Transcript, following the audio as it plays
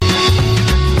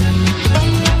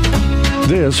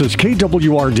This is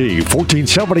KWRD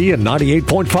 1470 and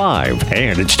 98.5,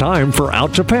 and it's time for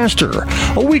Out to Pasture,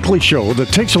 a weekly show that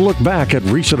takes a look back at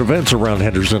recent events around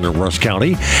Henderson and Rusk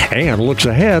County and looks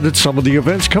ahead at some of the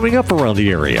events coming up around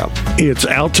the area. It's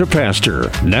Out to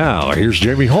Pasture. Now, here's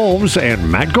Jamie Holmes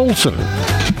and Matt Golson.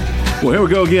 Well, here we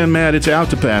go again, Matt. It's Out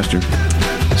to Pasture.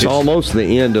 It's almost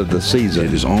the end of the season.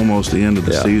 It is almost the end of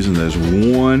the season. There's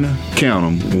one,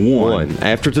 count them, one.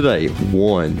 After today,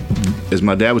 one. As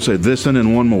my dad would say, this one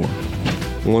and one more.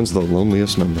 One's the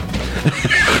loneliest number.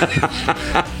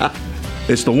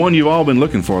 It's the one you've all been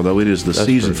looking for, though. It is the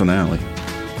season finale.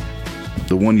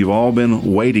 The one you've all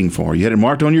been waiting for. You had it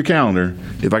marked on your calendar.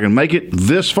 If I can make it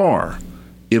this far,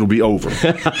 it'll be over.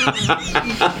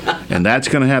 And that's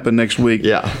going to happen next week.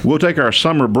 Yeah. We'll take our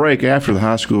summer break after the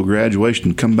high school graduation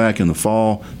and come back in the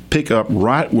fall, pick up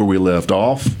right where we left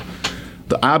off.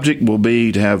 The object will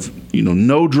be to have,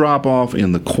 no drop-off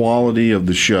in the quality of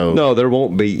the show. No, there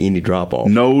won't be any drop-off.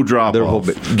 No drop-off. There will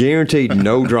be guaranteed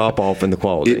no drop-off in the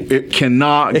quality. It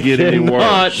cannot get any worse.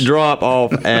 Not drop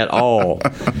off at all.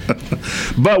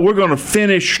 But we're going to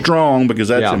finish strong because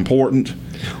that's important.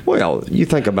 Well, you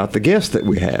think about the guests that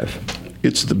we have.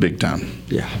 It's the big time.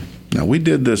 Yeah. Now, we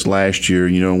did this last year,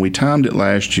 and we timed it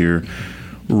last year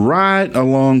right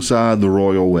alongside the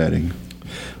royal wedding.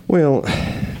 Well,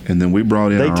 and then we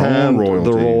brought in our own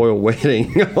royalty. The royal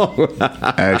wedding.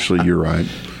 Actually, you're right.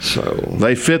 So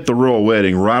they fit the royal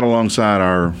wedding right alongside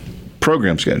our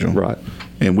program schedule. Right.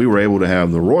 And we were able to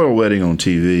have the royal wedding on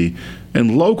TV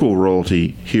and local royalty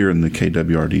here in the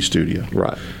KWRD studio.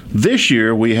 Right. This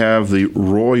year, we have the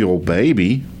royal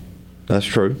baby. That's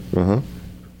true. Uh-huh.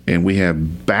 And we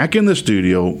have back in the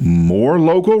studio more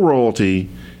local royalty.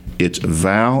 It's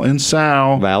Val and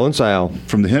Sal. Val and Sal.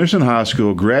 From the Henderson High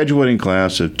School graduating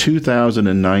class of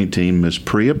 2019, Miss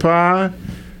Priya Pie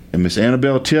and Miss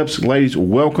Annabelle Tips. Ladies,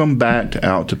 welcome back to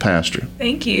Out to Pasture.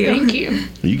 Thank you. Thank you.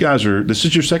 You guys this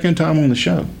is your second time on the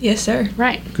show. Yes, sir.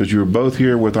 Right. Because you were both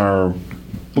here with our,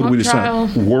 what did we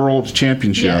decide? World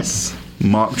Championship. Yes.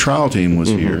 Mock trial team was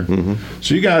here. Mm-hmm.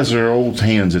 So you guys are old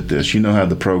hands at this. You know how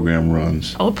the program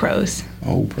runs. Old pros.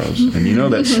 Old pros. And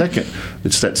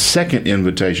it's that second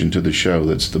invitation to the show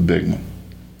that's the big one.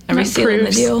 Are we sealing the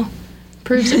deal?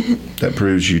 Proves it. That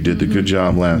proves you did the good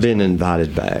job last. Been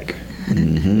invited back.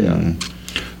 Mm-hmm. Yeah.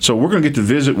 So we're going to get to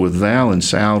visit with Val and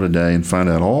Sal today and find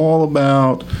out all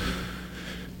about,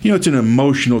 it's an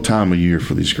emotional time of year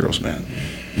for these girls, man.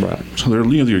 Right. So they're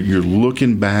you're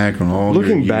looking back on all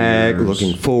looking your back, years.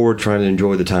 looking forward, trying to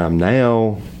enjoy the time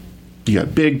now. You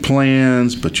got big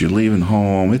plans, but you're leaving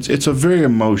home. It's a very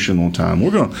emotional time.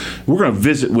 We're gonna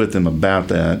visit with them about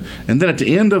that, and then at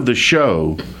the end of the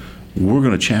show, we're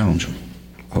gonna challenge them.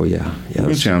 Oh yeah, we're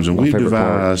gonna challenge them. We've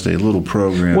devised a little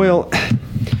program. Well,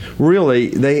 really,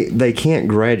 they can't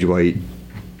graduate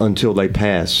until they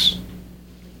pass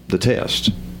the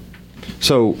test.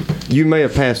 So you may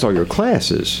have passed all your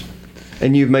classes,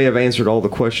 and you may have answered all the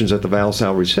questions at the Val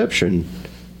Sal reception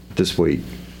this week,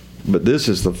 but this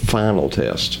is the final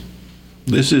test.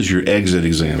 This is your exit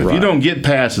exam. If you don't get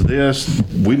past this,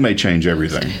 we may change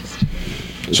everything.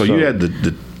 So you had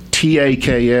the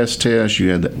TAKS test, you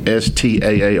had the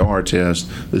STAAR test.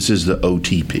 This is the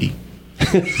OTP.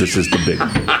 This is the big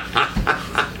one.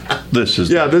 This is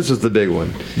the big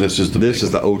one. This is the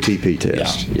OTP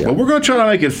test. Yeah. Well, we're going to try to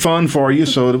make it fun for you,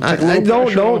 so it'll take a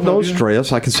little don't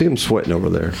stress. I can see them sweating over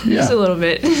there. Yeah. Just a little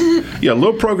bit. Yeah, a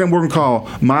little program we're going to call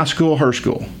My School, Her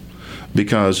School,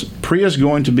 because Priya's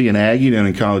going to be an Aggie down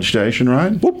in College Station,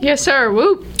 right? Whoop. Yes, sir.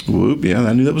 Whoop. Whoop. Yeah,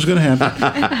 I knew that was going to happen.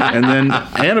 And then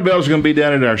Annabelle's going to be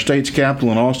down at our state's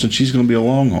capital in Austin. She's going to be a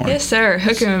Longhorn. Yes, sir.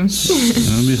 Hook 'em.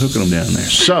 I'll be hooking them down there.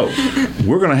 So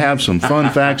we're going to have some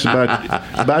fun facts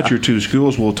about your two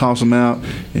schools. We'll toss them out,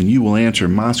 and you will answer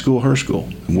My School, Her School,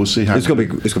 and we'll see how it's going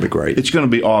to be great. It's going to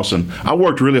be awesome. I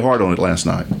worked really hard on it last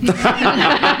night.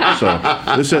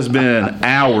 So this has been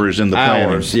hours in the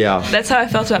planning. Yeah. That's how I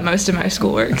felt about most of my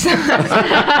schoolwork.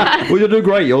 Well, you'll do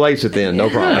great. You'll ace it then. No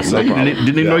problem. Didn't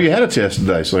even know you had a test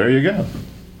today, so there you go.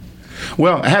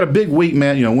 Well, I had a big week,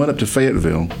 man. Went up to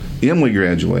Fayetteville. Emily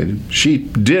graduated. She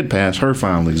did pass her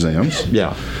final exams.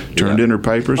 Yeah. Turned in her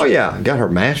papers. Oh, yeah. Got her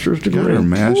master's degree. Got her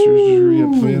master's degree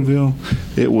up Fayetteville.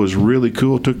 It was really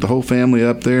cool. Took the whole family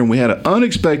up there, and we had an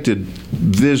unexpected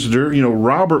visitor.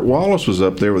 Robert Wallace was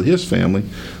up there with his family.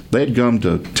 They'd come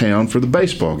to town for the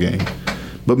baseball game,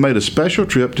 but made a special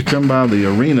trip to come by the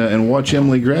arena and watch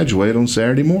Emily graduate on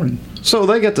Saturday morning. So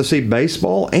they got to see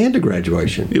baseball and a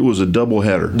graduation. It was a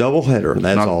doubleheader.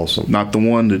 That's awesome. Not the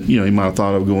one that he might have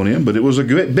thought of going in, but it was a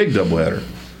big doubleheader.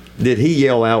 Did he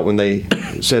yell out when they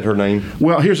said her name?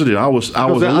 Well, here's the deal. I was a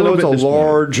little bit it's a disappointed.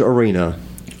 large arena.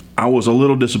 I was a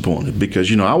little disappointed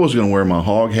because, I was going to wear my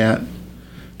hog hat.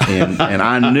 And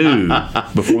I knew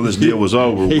before this deal was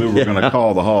over, we were going to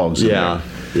call the hogs. Yeah.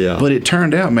 But it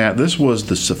turned out, Matt, this was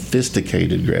the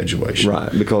sophisticated graduation.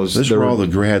 Right, because this were all the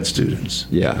grad students.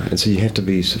 Yeah, and so you have to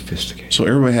be sophisticated. So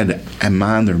everybody had to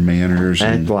mind their manners.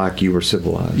 Act like you were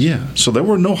civilized. Yeah, so there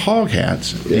were no hog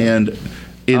hats. Yeah. And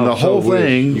in the whole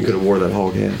thing... You could have wore that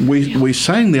hog hat. We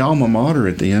sang the alma mater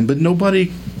at the end, but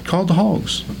nobody called the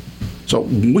hogs. So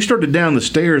when we started down the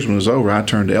stairs when it was over, I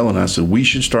turned to Ellen and I said, we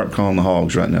should start calling the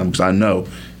hogs right now because I know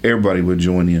everybody would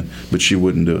join in, but she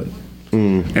wouldn't do it.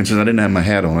 And since I didn't have my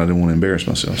hat on, I didn't want to embarrass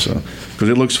myself. So because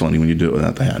it looks funny when you do it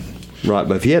without the hat. Right,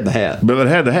 but if you had the hat. But it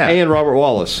had the hat. And Robert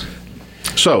Wallace.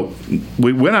 So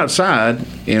we went outside,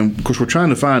 and of course we're trying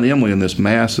to find Emily in this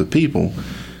mass of people.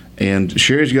 And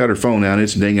Sherry's got her phone out.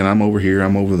 It's dinging. I'm over here.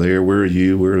 I'm over there. Where are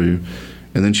you? Where are you?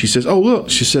 And then she says, oh, look.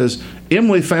 She says,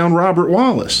 Emily found Robert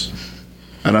Wallace.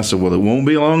 And I said, well, it won't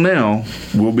be long now.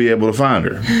 We'll be able to find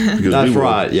her. Because That's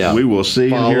right, yeah. We will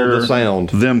see and hear the sound.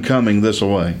 Them coming this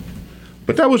way.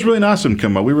 But that was really nice of them to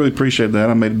come by. We really appreciate that.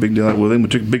 I made a big deal out with him. We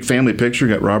took a big family picture,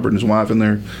 got Robert and his wife in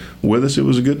there with us. It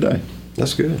was a good day.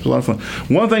 That's good. It was a lot of fun.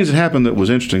 One of the things that happened that was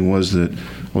interesting was that I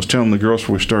was telling the girls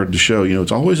before we started the show,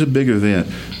 it's always a big event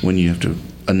when you have to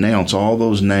announce all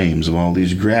those names of all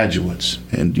these graduates.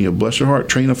 And, bless her heart,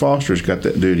 Trina Foster's got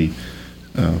that duty.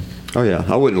 Oh, yeah.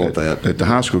 I wouldn't want that. At the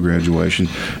high school graduation.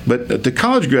 But at the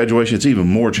college graduation, it's even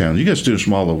more challenging. You got students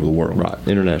from all over the world. Right.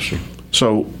 International.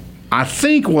 So I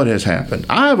think what has happened,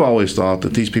 I've always thought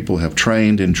that these people have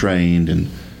trained, and,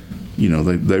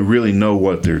 they really know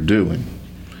what they're doing.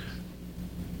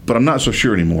 But I'm not so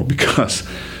sure anymore because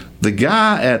the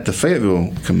guy at the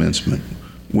Fayetteville commencement,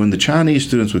 when the Chinese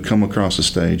students would come across the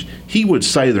stage, he would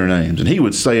say their names, and he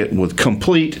would say it with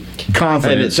complete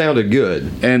confidence. And it sounded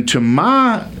good. And to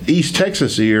my East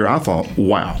Texas ear, I thought,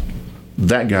 wow,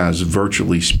 that guy's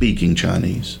virtually speaking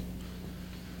Chinese.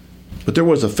 But there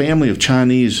was a family of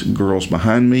Chinese girls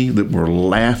behind me that were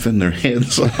laughing their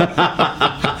heads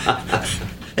off.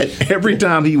 And every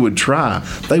time he would try,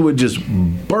 they would just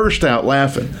burst out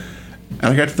laughing.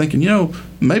 And I got to thinking,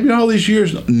 maybe all these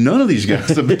years, none of these guys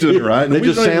have been doing it right. They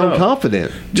just sound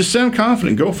confident. Just sound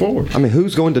confident. Go forward. I mean,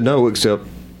 who's going to know except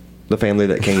the family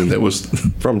that came that was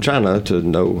from China to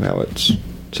know how it's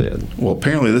said? Well,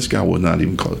 apparently this guy was not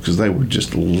even close because they were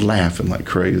just laughing like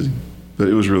crazy. But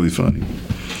it was really funny.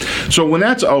 So when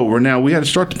that's over, now we had to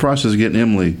start the process of getting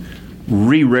Emily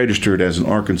re-registered as an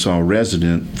Arkansas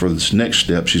resident for this next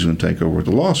step she's going to take over at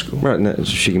the law school. Right, so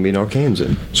she can be an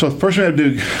Arkansan. So the first thing we had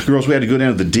to do, girls, we had to go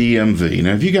down to the DMV.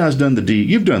 Now, have you guys done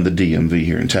you've done the DMV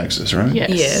here in Texas, right?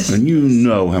 Yes. And you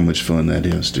know how much fun that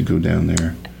is to go down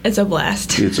there. It's a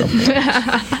blast. It's a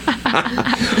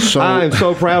blast. So, I'm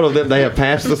so proud of them. They have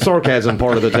passed the sarcasm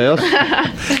part of the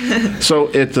test.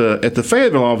 So at the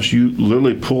Fayetteville office, you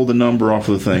literally pull the number off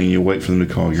of the thing and you wait for them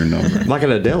to call your number. Like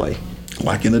in a deli.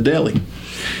 Like in a deli.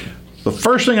 The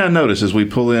first thing I notice as we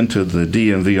pull into the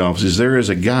DMV office is there is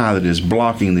a guy that is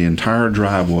blocking the entire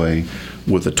driveway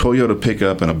with a Toyota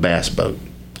pickup and a bass boat.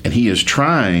 And he is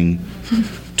trying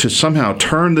to somehow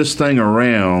turn this thing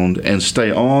around and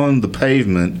stay on the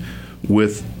pavement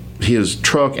with his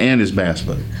truck and his bass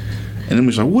boat. And then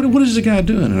we said, what is the guy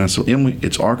doing? And I said, Emily,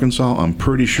 it's Arkansas. I'm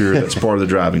pretty sure that's part of the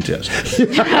driving test. You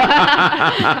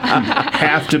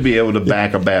have to be able to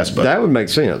back a bass boat. That would make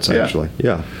sense, actually.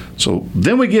 Yeah. So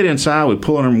then we get inside, we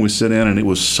pull on them, we sit in, and it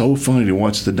was so funny to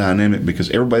watch the dynamic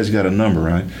because everybody's got a number,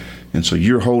 right? And so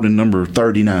you're holding number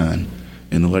 39,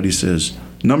 and the lady says,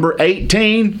 number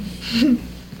 18. And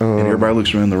everybody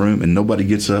looks around the room, and nobody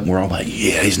gets up, and we're all like,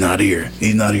 yeah, he's not here.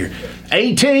 He's not here.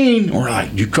 18. And we're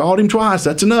like, you called him twice.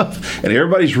 That's enough. And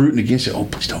everybody's rooting against it. Oh,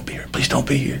 please don't be here. Please don't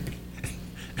be here.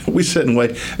 We sat and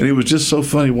wait, and it was just so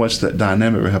funny to watch that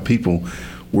dynamic of how people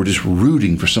were just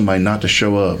rooting for somebody not to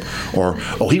show up, or,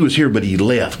 oh, he was here, but he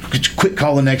left. Quick,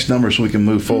 call the next number so we can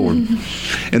move forward.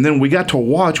 And then we got to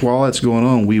watch, while that's going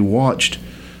on, we watched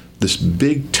this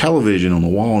big television on the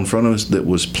wall in front of us that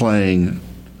was playing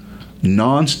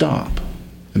nonstop.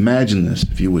 Imagine this,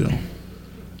 if you will.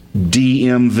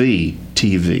 DMV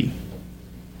TV.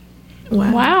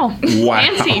 Wow.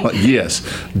 Fancy. Yes.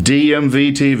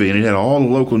 DMV TV. And it had all the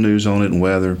local news on it and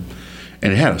weather.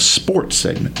 And it had a sports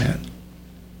segment, Matt.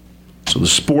 So the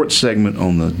sports segment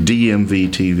on the DMV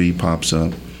TV pops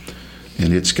up,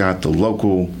 and it's got the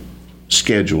local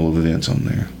schedule of events on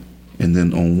there. And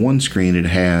then on one screen, it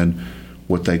had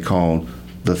what they called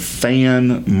the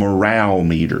fan morale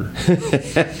meter.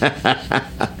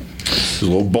 It's a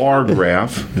little bar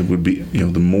graph. It would be,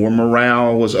 the more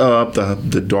morale was up,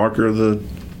 the darker the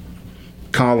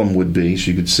column would be,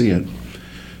 so you could see it.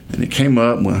 And it came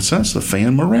up, well, that's the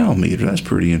fan morale meter. That's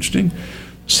pretty interesting.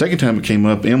 Second time it came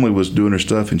up, Emily was doing her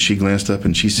stuff, and she glanced up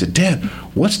and she said, Dad,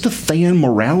 what's the fan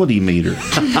morality meter?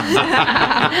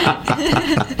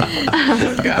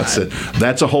 I said,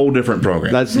 that's a whole different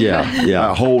program. That's,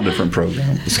 yeah. A whole different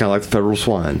program. It's kind of like the federal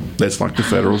swine. That's like the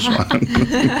federal swine.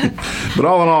 But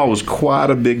all in all, it was quite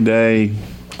a big day,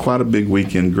 quite a big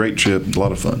weekend, great trip, a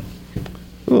lot of fun.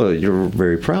 Well, you're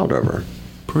very proud of her.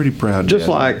 Pretty proud. Just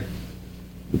Dad. like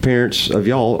the parents of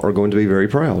y'all are going to be very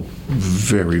proud.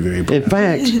 Very, very proud. In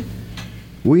fact,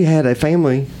 we had a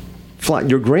family fly.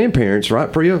 Your grandparents,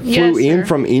 right, Priya, Yes, flew in sir.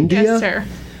 from India? Yes, sir.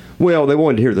 Well, they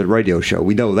wanted to hear the radio show.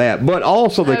 We know that. But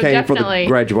also they came for the Definitely.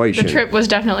 graduation. The trip was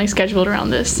definitely scheduled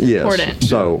around this important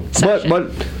So, session.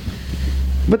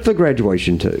 but the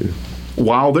graduation too.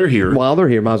 While they're here, While they're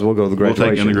here, might as well go to the we'll take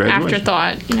graduation. in the graduation.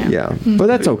 Afterthought, you know. Yeah, but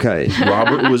that's okay.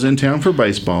 Robert was in town for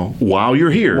baseball. While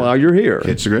you're here, While you're here,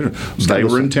 it's the graduation. They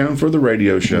were in town for the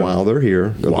radio show. while they're here,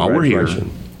 go to the While we're here, graduation.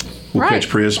 we'll Right. catch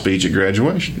Priya's speech at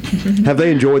graduation. Have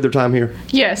they enjoyed their time here?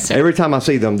 Yes, sir. Every time I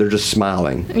see them, they're just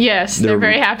smiling. Yes, they're they're-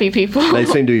 very happy people. They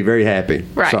seem to be very happy.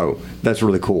 Right. So that's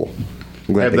really cool.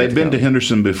 I'm glad Have they got been to come.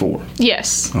 Henderson before?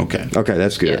 Yes. Okay. Okay,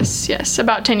 that's good. Yes.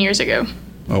 About 10 years ago.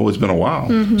 Oh, it's been a while.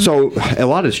 So a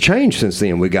lot has changed since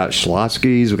then. We got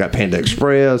Schlotsky's, we got Panda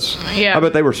Express. Yeah. I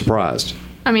bet they were surprised.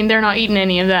 I mean, they're not eating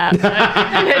any of that.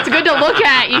 But it's good to look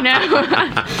at, you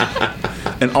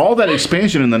know. And all that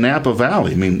expansion in the Napa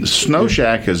Valley. I mean, the Snow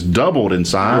Shack has doubled in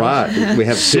size. Right. We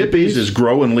have Sippies is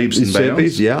growing leaps and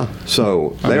bounds. Sippies, yeah.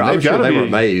 So I mean, I'm they've sure gotta they were be-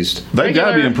 amazed. They've got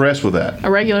to be Regular- impressed with that. A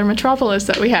regular metropolis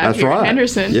that we have That's here right. in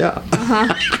Henderson. Yeah.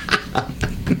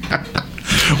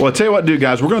 Well, I'll tell you what, dude,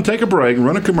 guys, we're going to take a break,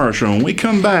 run a commercial. When we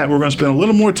come back, we're going to spend a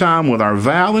little more time with our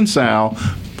Val and Sal,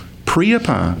 Priya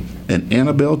Pie, and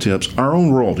Annabelle Tips, our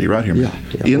own royalty right here Yeah,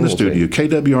 in the royalty. studio.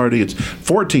 KWRD, it's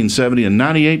 1470 and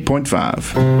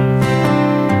 98.5.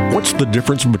 What's the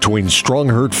difference between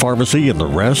Stronghurt Pharmacy and the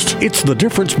rest? It's the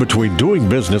difference between doing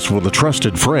business with a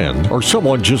trusted friend or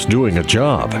someone just doing a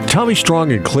job. Tommy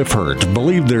Strong and Cliff Hurt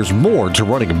believe there's more to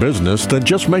running a business than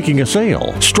just making a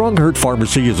sale. Stronghurt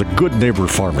Pharmacy is a good neighbor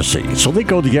pharmacy, so they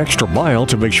go the extra mile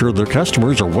to make sure their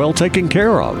customers are well taken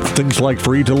care of. Things like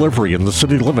free delivery in the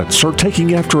city limits or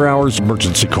taking after-hours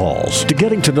emergency calls to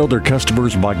getting to know their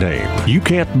customers by name. You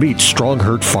can't beat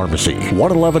Stronghurt Pharmacy,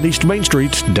 111 East Main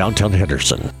Street, downtown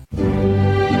Henderson.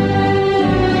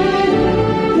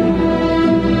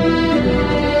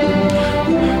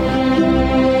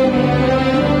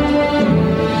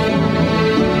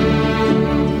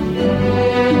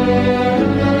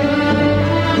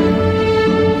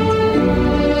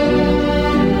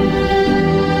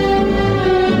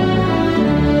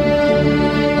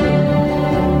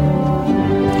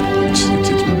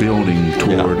 It's building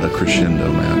toward a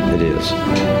crescendo, man. It is.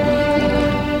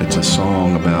 It's a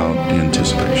song about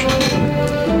anticipation.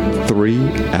 3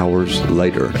 hours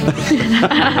later.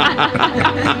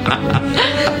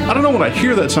 I don't know when I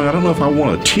hear that song, I don't know if I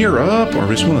want to tear up or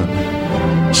just want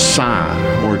to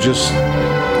sigh or just,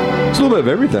 It's a little bit of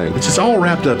everything. it's just all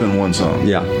wrapped up in one song.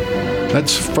 Yeah.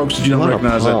 That's, folks, did you A not lot of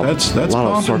recognize that? pomp. That's a lot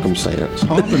of pomp and- circumstance.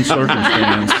 Pomp and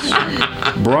Circumstance,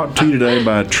 brought to you today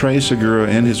by Trey Segura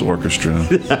and his orchestra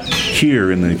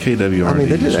here in the KWRD. I mean,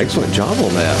 they did an excellent job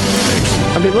on that.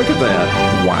 I mean, look at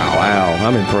that. Wow.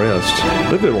 I'm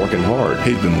impressed. They've been working hard.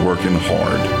 He's been working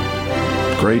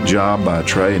hard. Great job by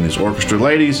Trey and his orchestra.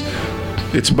 Ladies,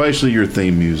 it's basically your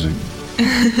theme music.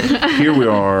 Here we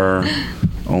are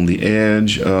on the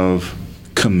edge of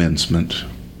commencement.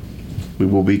 We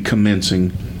will be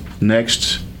commencing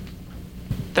next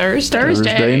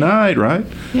Thursday night, right?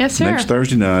 Yes, sir. Next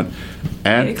Thursday night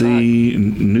at 8 the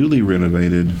newly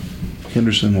renovated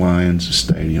Henderson Lions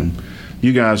Stadium.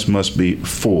 You guys must be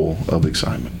full of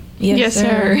excitement. Yes,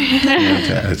 sir. Fantastic.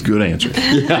 That's a good answer.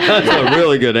 That's a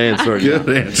really good answer. Good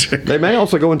answer. They may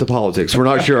also go into politics. We're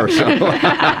not sure. So.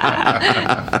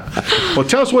 Well,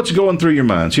 tell us what's going through your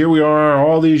minds. Here we are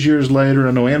all these years later.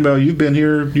 I know, Annabelle, you've been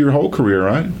here your whole career,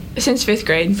 right? Since 5th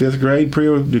grade. 5th grade.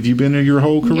 Priya, have you been here your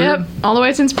whole career? Yep. All the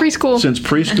way since preschool. Since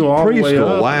preschool all the way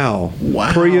Preschool. up? Wow.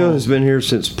 Wow. Priya has been here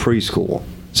since preschool.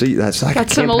 See, that's like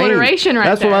That's a some campaign. alliteration right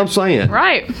That's there. what I'm saying.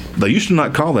 Right. They used to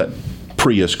not call that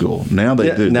Priya school. Now they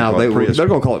Yeah, do. now call it Priya they're school.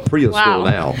 going to call it Priya Wow. School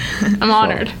now. I'm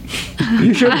honored.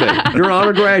 You should be. You're an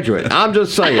honor graduate. I'm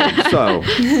just saying. So,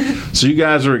 So you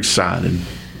guys are excited.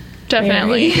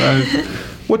 Definitely.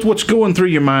 What's going through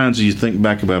your minds as you think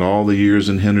back about all the years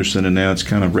in Henderson and now it's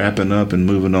kind of wrapping up and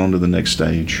moving on to the next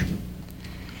stage?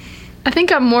 I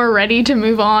think I'm more ready to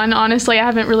move on. Honestly, I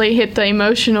haven't really hit the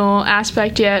emotional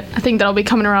aspect yet. I think that'll be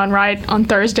coming around right on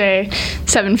Thursday,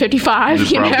 7:55.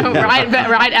 Just You know,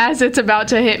 probably. right as it's about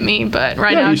to hit me. But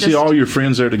right now, you just see all your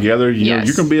friends there together. You know, Yes.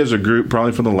 you're going to be as a group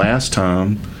probably for the last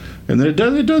time, and then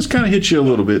it does kind of hit you a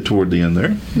little bit toward the end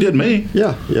there. It did me.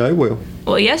 Yeah, it will.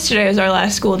 Well, yesterday was our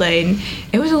last school day, and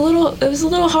it was a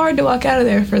little hard to walk out of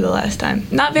there for the last time.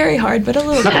 Not very hard, but a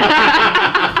little bit.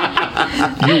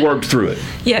 You worked through it.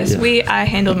 Yes, I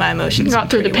handled my emotions. got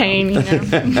through the pretty well.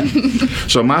 pain. You know.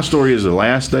 So my story is the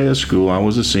last day of school. I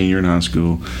was a senior in high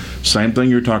school. Same thing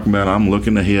you're talking about. I'm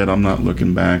looking ahead. I'm not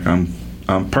looking back. I'm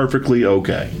perfectly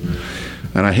okay.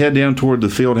 And I head down toward the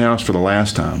field house for the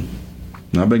last time.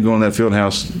 And I've been going to that field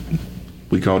house.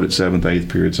 We called it 7th, 8th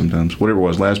period sometimes, whatever it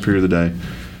was, last period of the day,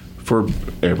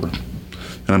 forever.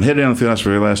 And I'm heading down the field house for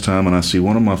the very last time, and I see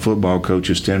one of my football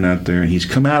coaches standing out there, and he's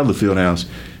come out of the field house.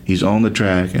 He's on the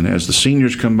track, and as the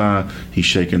seniors come by, he's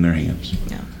shaking their hands.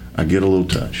 Yeah. I get a little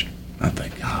touched. I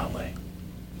think, golly.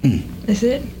 Is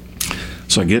it?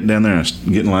 So I get down there, and I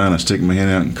get in line, I stick my hand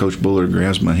out, and Coach Bullard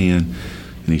grabs my hand,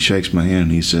 and he shakes my hand,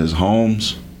 and he says,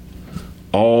 Holmes,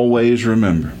 always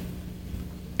remember,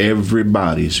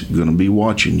 everybody's going to be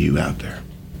watching you out there.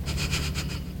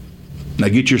 Now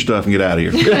get your stuff and get out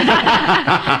of here.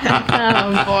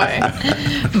 Oh boy.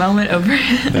 Moment over.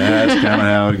 That's kind of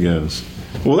how it goes.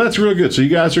 Well, that's real good. So you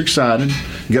guys are excited.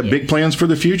 You got big plans for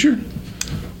the future?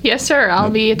 Yes, sir. I'll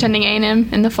be attending A&M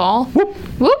in the fall. Whoop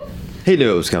whoop. He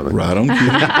knew it was coming. Right on cue.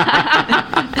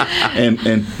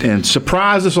 and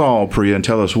surprise us all, Priya, and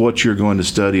tell us what you're going to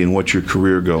study and what your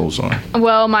career goals are.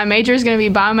 Well, my major is going to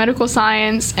be biomedical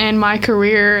science, and my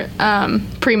career,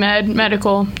 pre-med,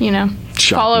 medical, you know,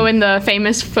 Shocking. follow in the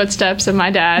famous footsteps of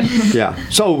my dad. Yeah.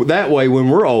 So that way, when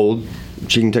we're old,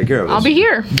 she can take care of us. I'll be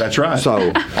here. That's right.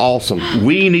 So awesome.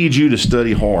 We need you to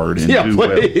study hard and Yeah, do well.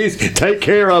 please take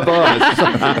care of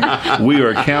us. We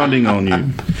are counting on you.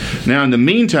 Now, in the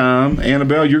meantime,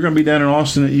 Annabelle, you're going to be down in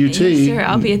Austin at UT. Yes, sir.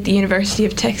 I'll be at the University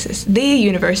of Texas. The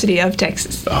University of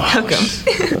Texas. Welcome.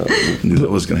 Knew that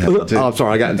was going to happen, too. Oh, I'm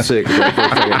sorry, I got sick. For a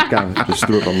second, I kind of just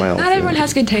threw up my mouth. Not everyone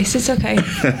has good taste. It's okay.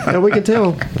 Yeah, we can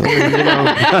tell. I mean, you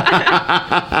know.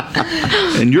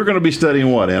 And you're going to be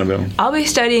studying what, Annabelle? I'll be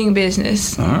studying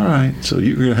business. All right. So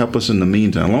you're going to help us in the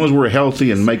meantime. As long as we're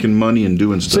healthy and making money and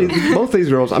doing See, stuff. both these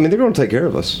girls, I mean, they're going to take care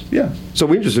of us. Yeah. So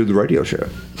we just do the radio show.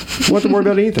 We don't have to worry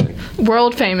about anything.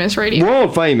 World famous radio.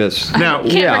 World famous. Now,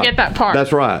 Can't forget that part.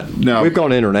 That's right. Now, we've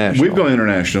gone international. We've gone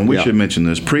international. We Yeah. should mention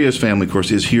this. Priya's family, of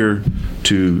course, is here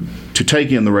to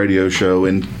take in the radio show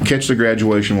and catch the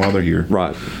graduation while they're here.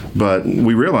 Right. But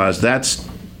we realize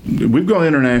we've gone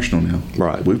international now.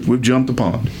 Right. We've jumped the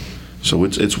pond. So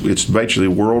it's virtually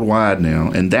worldwide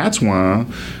now, and that's why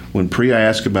when Priya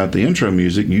asked about the intro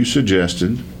music, you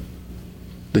suggested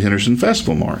the Henderson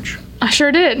Festival March, I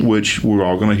sure did. which we're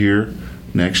all going to hear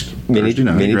next Thursday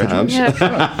night. many graduation. times.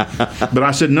 Yeah. But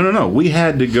I said, no. We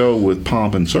had to go with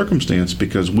pomp and circumstance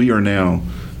because we are now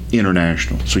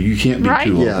international. So you can't be Right.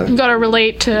 too old. Yeah. You got to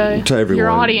relate to everyone. your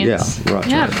audience. Yeah, right.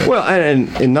 Yeah. Well,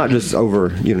 and not just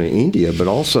over India, but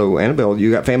also Annabelle.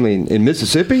 You got family in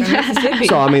Mississippi. Mississippi.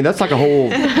 So I mean, that's like a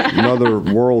whole another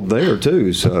world there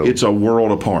too. So It's a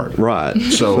world apart. right.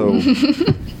 So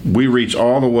we reach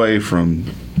all the way from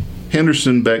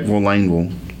Henderson, Beckville,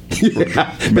 Laneville,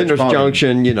 Penner's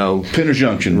Metropolitan- Junction. Penner's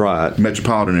Junction, Right.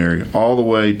 metropolitan area, all the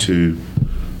way to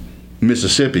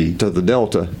Mississippi, To the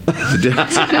Delta. the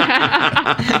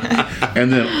Delta,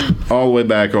 and then all the way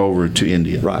back over to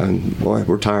India. Right. And boy,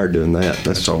 we're tired doing that.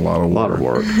 That's a lot of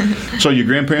work. So your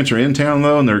grandparents are in town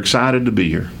though, and they're excited to be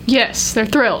here. Yes, they're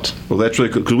thrilled. Well, that's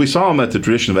really cool because we saw them at the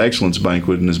Tradition of Excellence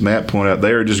banquet, and as Matt pointed out,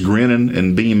 they are just grinning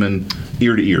and beaming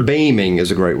ear to ear. Beaming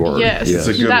is a great word. Yes, It's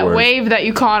a good that word. wave that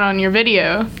you caught on your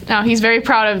video. Now he's very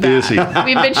proud of that. Is he?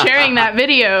 We've been sharing that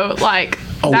video. Like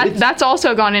that's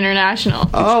also gone international.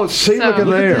 Oh, see, So, look at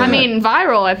there. I mean,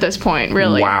 viral at this point,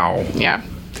 really. Wow. Yeah.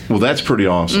 Well, that's pretty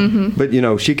awesome. But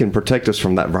she can protect us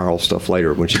from that viral stuff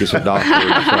later when she gets her doctor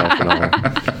and stuff and all.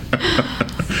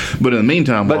 But in the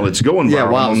meantime, while it's going viral, yeah,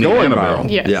 while I'm it's on the going Annabelle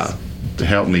viral, Yes. yeah, to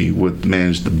help me with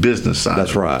manage the business side.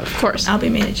 that's right. Of course. I'll be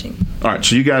managing. All right,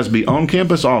 so you guys be on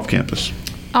campus, off campus,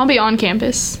 I'll be on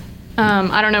campus.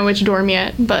 I don't know which dorm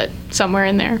yet, but somewhere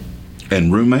in there.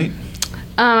 and roommate.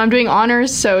 I'm doing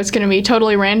honors, so it's going to be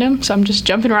totally random. So I'm just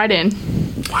jumping right in.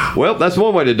 Well, that's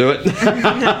one way to do it.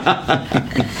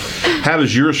 How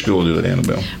does your school do it,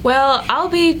 Annabelle? Well, I'll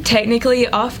be technically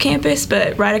off campus,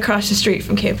 but right across the street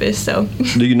from campus. So,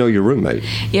 Do you know your roommate?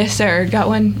 yes, sir. Got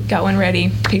one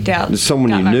ready, picked out. Is someone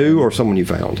Got you my knew room. or someone you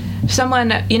found?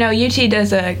 Someone, UT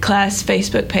does a class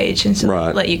Facebook page and so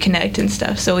Right. let you connect and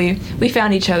stuff. So we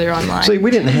found each other online. See,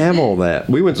 we didn't have all that.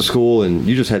 We went to school and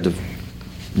you just had to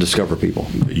discover people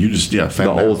You just the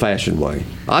found out. old-fashioned way.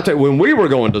 I tell you, when we were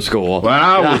going to school, When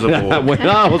I was a boy. when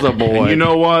I was a boy, And you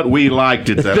know what? We liked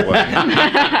it that way.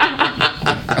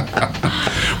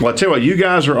 Well, I tell you what, you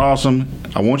guys are awesome.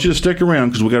 I want you to stick around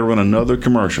because we got to run another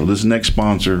commercial. This next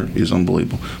sponsor is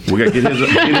unbelievable. We got to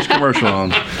get his commercial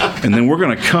on, and then we're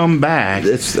going to come back.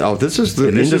 this is the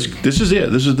And this is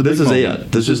it. This is the big This is moment.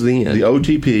 it. This is the end. The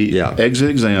OTP Yeah. exit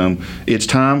exam. It's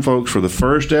time, folks, for the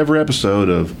first ever episode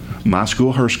of My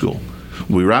School, Her School.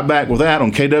 We'll be right back with that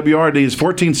on KWRD's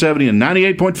 1470 and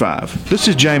 98.5. This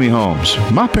is Jamie Holmes.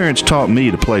 My parents taught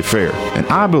me to play fair, and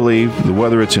I believe that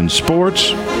whether it's in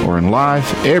sports or in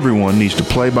life, everyone needs to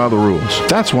play by the rules.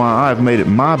 That's why I've made it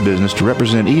my business to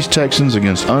represent East Texans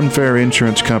against unfair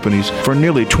insurance companies for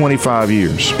nearly 25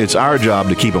 years. It's our job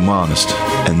to keep them honest,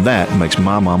 and that makes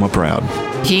my mama proud.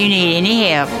 If you need any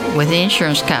help with the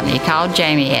insurance company, call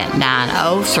Jamie at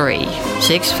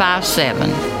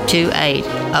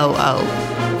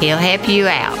 903-657-2800. He'll help you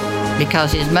out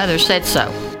because his mother said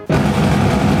so.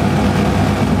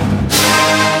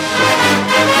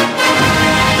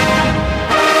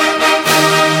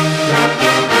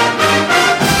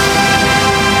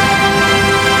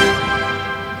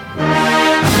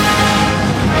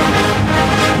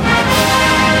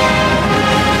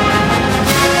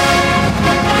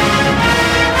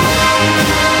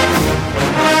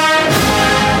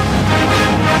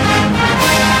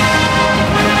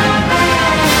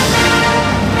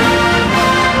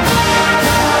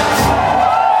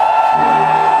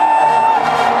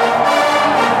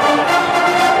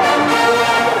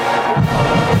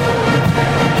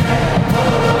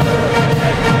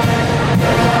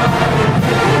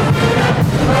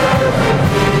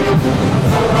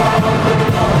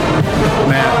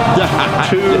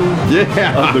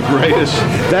 Yeah. Of the greatest.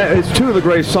 That is two of the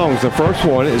greatest songs. The first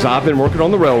one is I've Been Working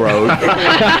on the Railroad.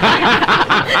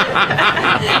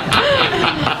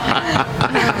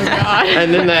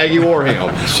 And then the Aggie War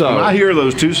Hymn. So When I hear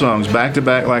those two songs back to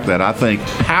back like that, I think,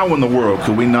 how in the world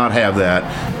could we not have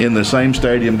that in the same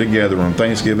stadium together on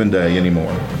Thanksgiving Day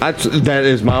anymore? that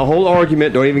is my whole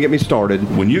argument. Don't even get me started.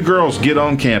 When you girls get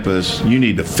on campus, you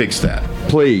need to fix that.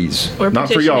 Please. We're Not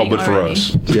for y'all, petitioning but for already.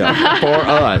 us. Yeah, for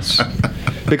us.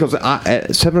 Because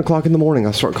at 7 o'clock in the morning,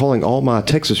 I start calling all my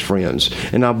Texas friends,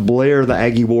 and I blare the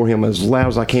Aggie War Hymn as loud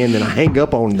as I can, then I hang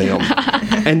up on them.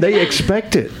 And they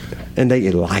expect it, and they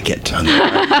like it.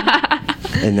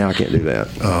 And now I can't do that.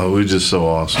 Oh, we're just so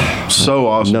awesome. So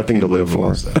awesome. Nothing to Can't live believe we for.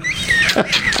 lost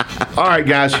that. All right,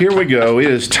 guys, here we go. It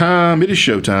is time. It is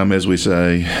showtime, as we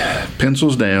say.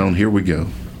 Pencils down. Here we go.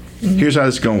 Here's how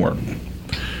this is going to work.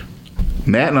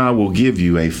 Matt and I will give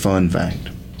you a fun fact.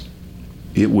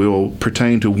 It will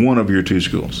pertain to one of your two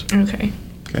schools. Okay.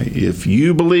 Okay. If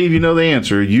you believe you know the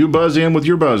answer, you buzz in with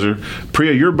your buzzer.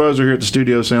 Priya, your buzzer here at the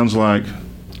studio sounds like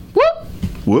Whoop!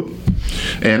 whoop.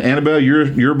 And Annabelle,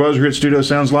 your buzzer here at the studio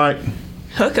sounds like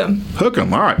Hook 'em. hook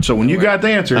 'em. All right. So when you got the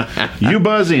answer, you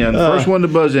buzz in. First one to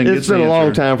buzz in gets It's the been a long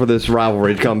answer. time for this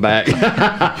rivalry to come back.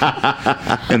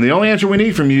 And the only answer we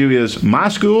need from you is my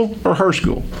school or her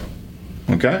school.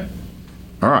 Okay?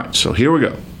 All right. So here we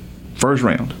go. First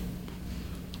round.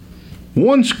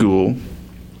 One school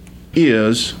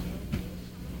is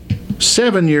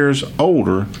 7 years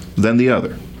older than the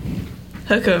other.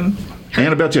 Hook 'em.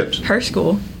 Annabelle Tips. Her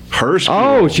school. Her school.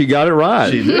 Oh, she got it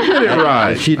right. She did get it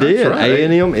right. She That's did. right.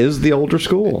 A&M is the older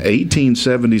school.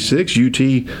 1876, UT,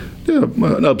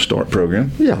 an upstart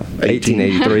program. Yeah,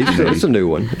 1883. It's a new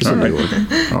one. It's a new one.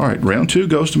 All right, round two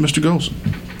goes to Mr. Golson.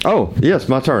 Oh, yes,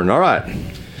 my turn. All right.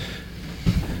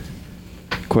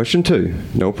 Question 2.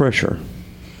 No pressure.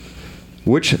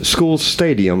 Which school's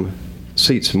stadium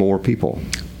seats more people?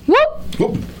 Whoop!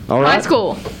 Whoop. All right. My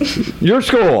school. Your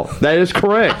school. That is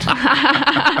correct.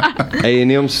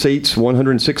 A&M seats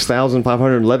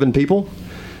 106,511 people.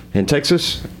 In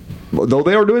Texas, though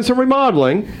they are doing some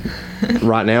remodeling,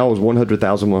 right now is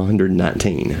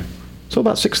 100,119. So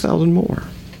about 6,000 more.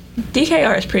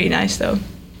 DKR is pretty nice, though.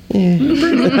 I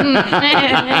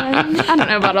don't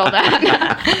know about all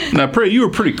that. Now, Priya, you were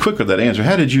pretty quick with that answer.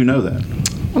 How did you know that?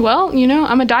 Well,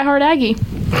 I'm a diehard Aggie.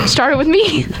 Started with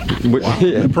me.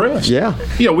 Impressed. Yeah.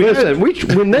 Listen,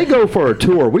 when they go for a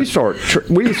tour, we start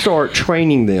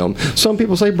training them. Some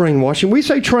people say brainwashing. We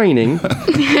say training.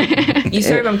 You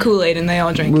serve them Kool-Aid and they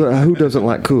all drink. Well, who doesn't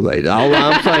like Kool-Aid? All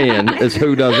I'm saying is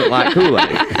who doesn't like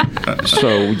Kool-Aid.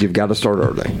 So you've got to start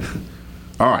early.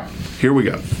 All right, here we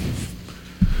go.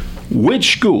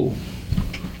 Which school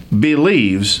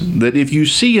believes that if you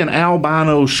see an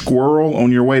albino squirrel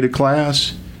on your way to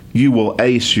class, you will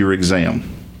ace your exam?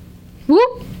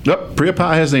 Whoop. Yep, Priya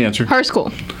Pie has the answer. Her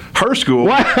school. Her school.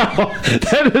 Wow,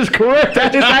 that is correct.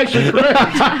 That is actually correct.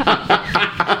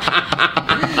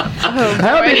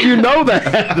 How did you know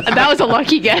that? That was a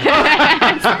lucky guess.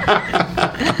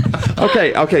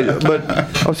 Okay,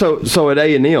 but so at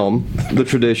A&M, the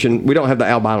tradition, we don't have the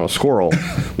albino squirrel.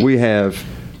 We have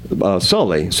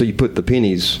Sully. So you put the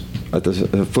pennies at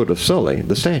the foot of Sully,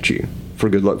 the statue, for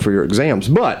good luck for your exams.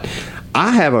 But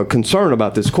I have a concern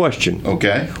about this question.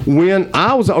 Okay.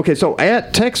 So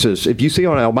at Texas, if you see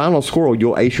an albino squirrel,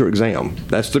 you'll ace your exam.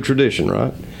 That's the tradition,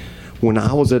 right? When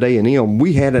I was at A&M,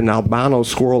 we had an albino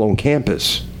squirrel on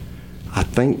campus. I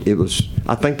think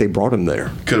they brought him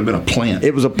there. Could have been a plant.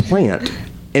 It was a plant,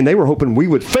 and they were hoping we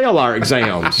would fail our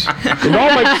exams. It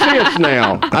all makes sense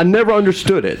now. I never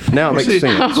understood it. Now it makes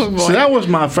sense. So that was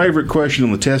my favorite question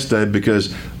on the test day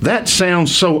because that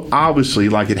sounds so obviously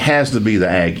like it has to be the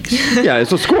Aggies. Yeah,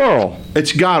 it's a squirrel.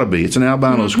 It's got to be. It's an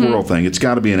albino squirrel thing. It's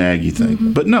got to be an Aggie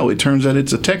thing. But no, it turns out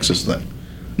it's a Texas thing.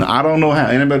 Now, I don't know how.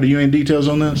 Anybody, do you have any details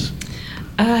on this?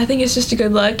 I think it's just a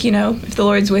good luck, if the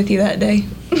Lord's with you that day.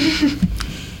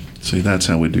 See, that's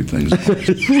how we do things.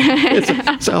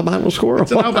 It's an albino squirrel.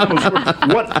 It's an albino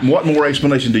squirrel. What more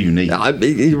explanation do you need?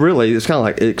 It's kind of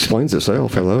like it explains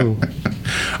itself. Hello.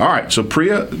 All right, so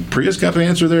Priya's got the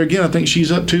answer there again. I think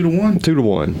she's up 2-1.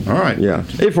 2-1. All right. Yeah,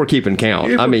 if we're keeping count.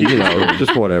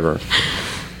 Just whatever.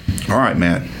 All right,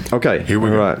 Matt. Okay. Here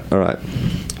we go. All right.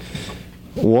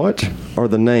 What are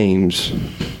the names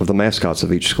of the mascots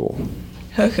of each school?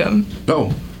 Hook 'em.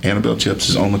 Oh, Annabelle Chips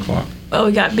is on the clock. Well,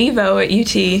 we got Bevo at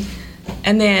UT,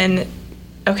 and then,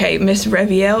 Miss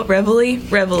Reveille. I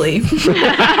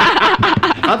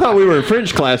thought we were in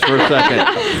French class for a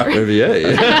second.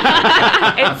 Reveille.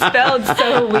 It's spelled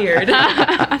so weird.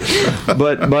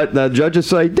 But the judges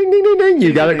say, ding, ding, ding, ding.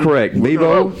 You got it correct.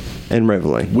 Bevo and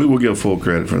Reveille. We will give full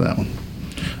credit for that one.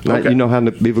 Okay. You know how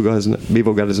Bevo got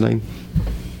his name?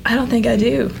 I don't think I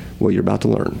do. Well, you're about to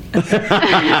learn.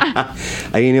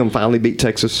 A&M finally beat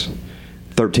Texas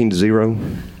 13-0.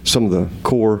 Some of the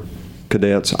core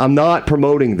cadets. I'm not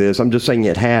promoting this. I'm just saying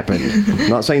it happened. I'm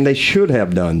not saying they should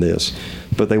have done this,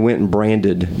 but they went and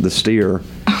branded the steer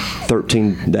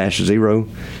 13-0.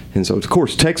 And so, of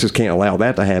course, Texas can't allow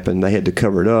that to happen. They had to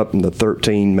cover it up, and the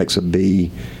 13 makes a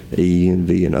B, E, and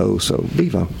V, and O. So,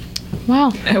 Bevo.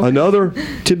 Wow. Another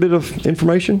tidbit of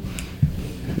information.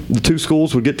 The two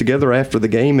schools would get together after the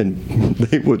game and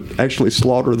they would actually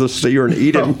slaughter the steer and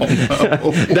eat him. Oh,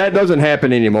 no. That doesn't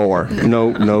happen anymore.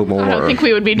 No more. I don't think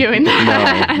we would be doing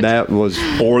that. No, that was...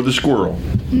 Or the squirrel.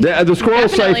 The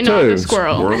squirrel's safe, not too. the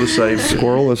squirrel. Squirrel is safe.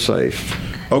 Squirrel is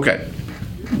safe. Okay.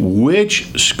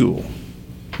 Which school,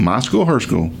 my school, her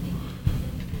school,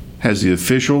 has the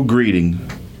official greeting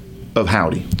of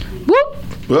howdy? Whoop.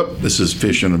 Whoop, this is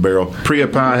fish in a barrel. Priya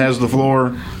Pie has the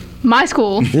floor. My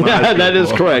school. Yeah, that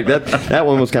is correct. That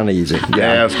one was kind of easy.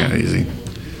 Yeah, that's kind of easy.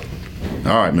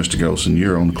 All right, Mr. Golson,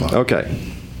 you're on the clock.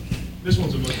 Okay. This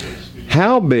one's a much better.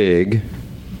 How big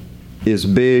is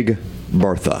Big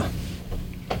Bertha?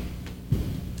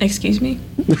 Excuse me?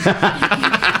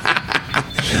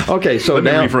 Okay, so Let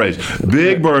me now... rephrase.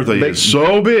 Big Bertha is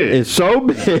so big. It's so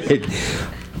big.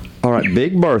 All right,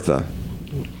 Big Bertha.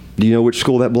 Do you know which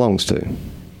school that belongs to?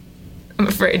 I'm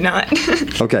afraid not.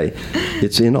 Okay,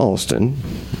 it's in Austin.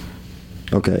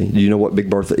 Okay, do you know what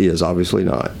Big Bertha is? Obviously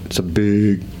not. It's a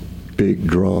big, big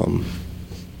drum.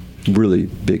 Really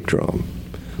big drum.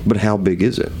 But how big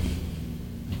is it?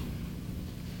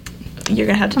 You're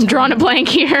going to have to I'm tell drawing me. a blank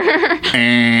here.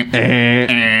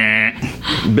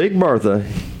 Big Bertha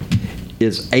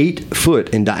is 8 foot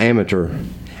in diameter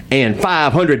and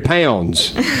 500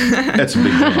 pounds. That's a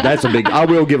big drum. That's a big... I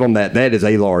will give them that. That is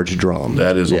a large drum.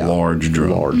 That is a large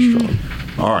drum. Large drum.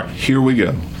 All right, here we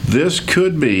go. This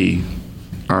could be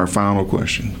our final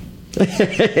question.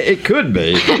 It could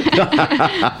be.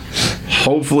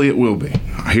 Hopefully it will be.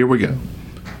 Here we go.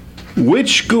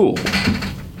 Which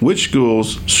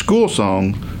school's school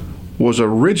song was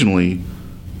originally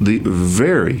the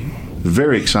very,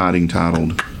 very exciting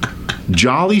titled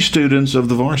Jolly Students of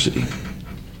the Varsity?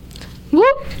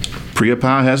 Whoop. Priya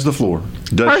Pie has the floor.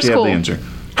 Does Her she have school. the answer?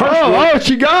 Oh,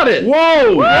 she got it.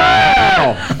 Whoa!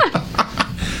 Wow.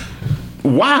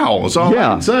 Wow, that's all I Yeah,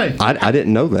 can say. I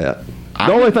didn't know that.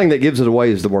 The only thing that gives it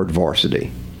away is the word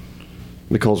varsity,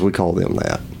 because we call them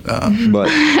that. But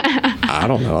I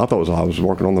don't know. I thought I was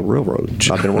working on the railroad.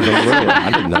 I've been working on the railroad.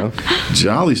 I didn't know.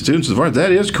 Jolly students of the varsity.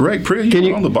 That is correct. Priya, you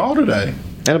were on the ball today.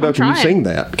 Annabelle, can you trying. sing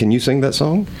that? Can you sing that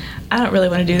song? I don't really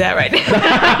want to do that right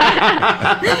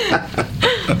now.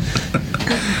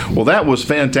 Well, that was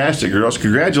fantastic, girls.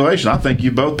 Congratulations. I think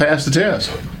you both passed the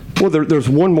test. Well, there's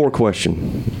one more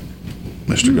question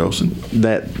Mr. Golson.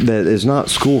 that is not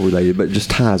school related, but just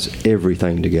ties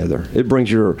everything together. It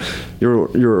brings your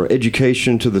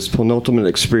education to this penultimate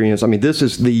experience. I mean, this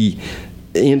is the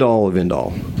end all of end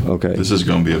all. Okay, This is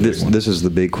going to be a big one. This is the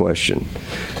big question,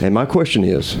 and my question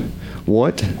is,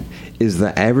 what is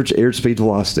the average airspeed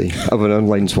velocity of an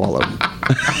unladen swallow?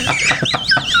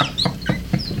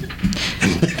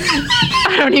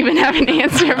 I don't even have an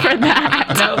answer for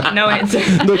that. No answer.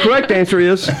 The correct answer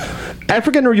is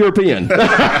African or European.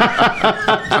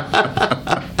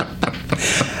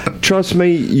 Trust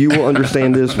me, you will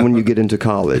understand this when you get into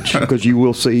college, because you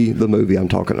will see the movie I'm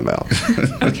talking about.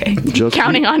 Okay.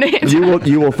 Counting on it.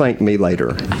 You will thank me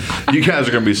later. You guys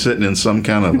are going to be sitting in some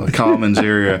kind of a commons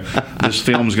area. This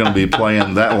film's going to be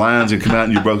playing. That line's going to come out,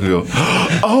 and you're both going to go,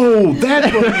 "Oh,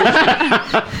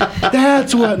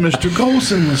 that's what Mr.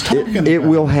 Golson was talking about." It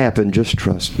will happen. Just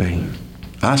trust me.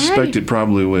 I suspect it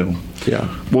probably will.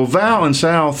 Yeah. Well, Val and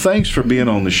Sal, thanks for being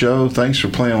on the show. Thanks for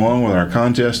playing along with our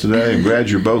contest today. I'm glad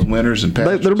you're both winners. And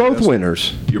They're both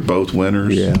winners. You're both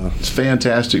winners. Yeah. It's a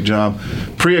fantastic job.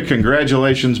 Priya,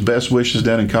 congratulations. Best wishes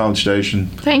down in College Station.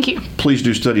 Thank you. Please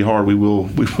do study hard. We will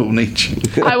need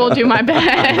you. I will do my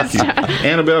best.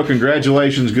 Annabelle,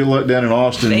 congratulations. Good luck down in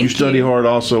Austin. Thank you study you. hard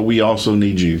also. We also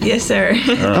need you. Yes, sir.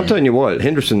 I'm telling you what,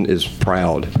 Henderson is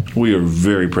proud. We are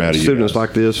very proud of you. Students guys.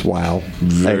 like this, wow.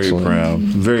 Very Excellent. proud.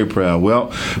 Very proud.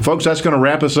 Well, folks, that's going to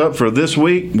wrap us up for this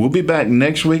week. We'll be back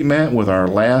next week, Matt, with our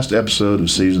last episode of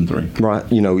Season 3. Right.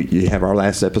 You know, you have our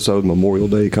last episode, Memorial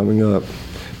Day coming up,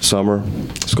 summer.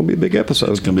 It's going to be a big episode.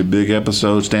 It's going to be a big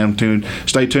episode.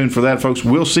 Stay tuned for that, folks.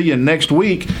 We'll see you next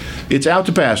week. It's Out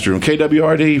to Pasture on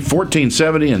KWRD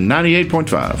 1470 and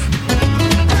 98.5.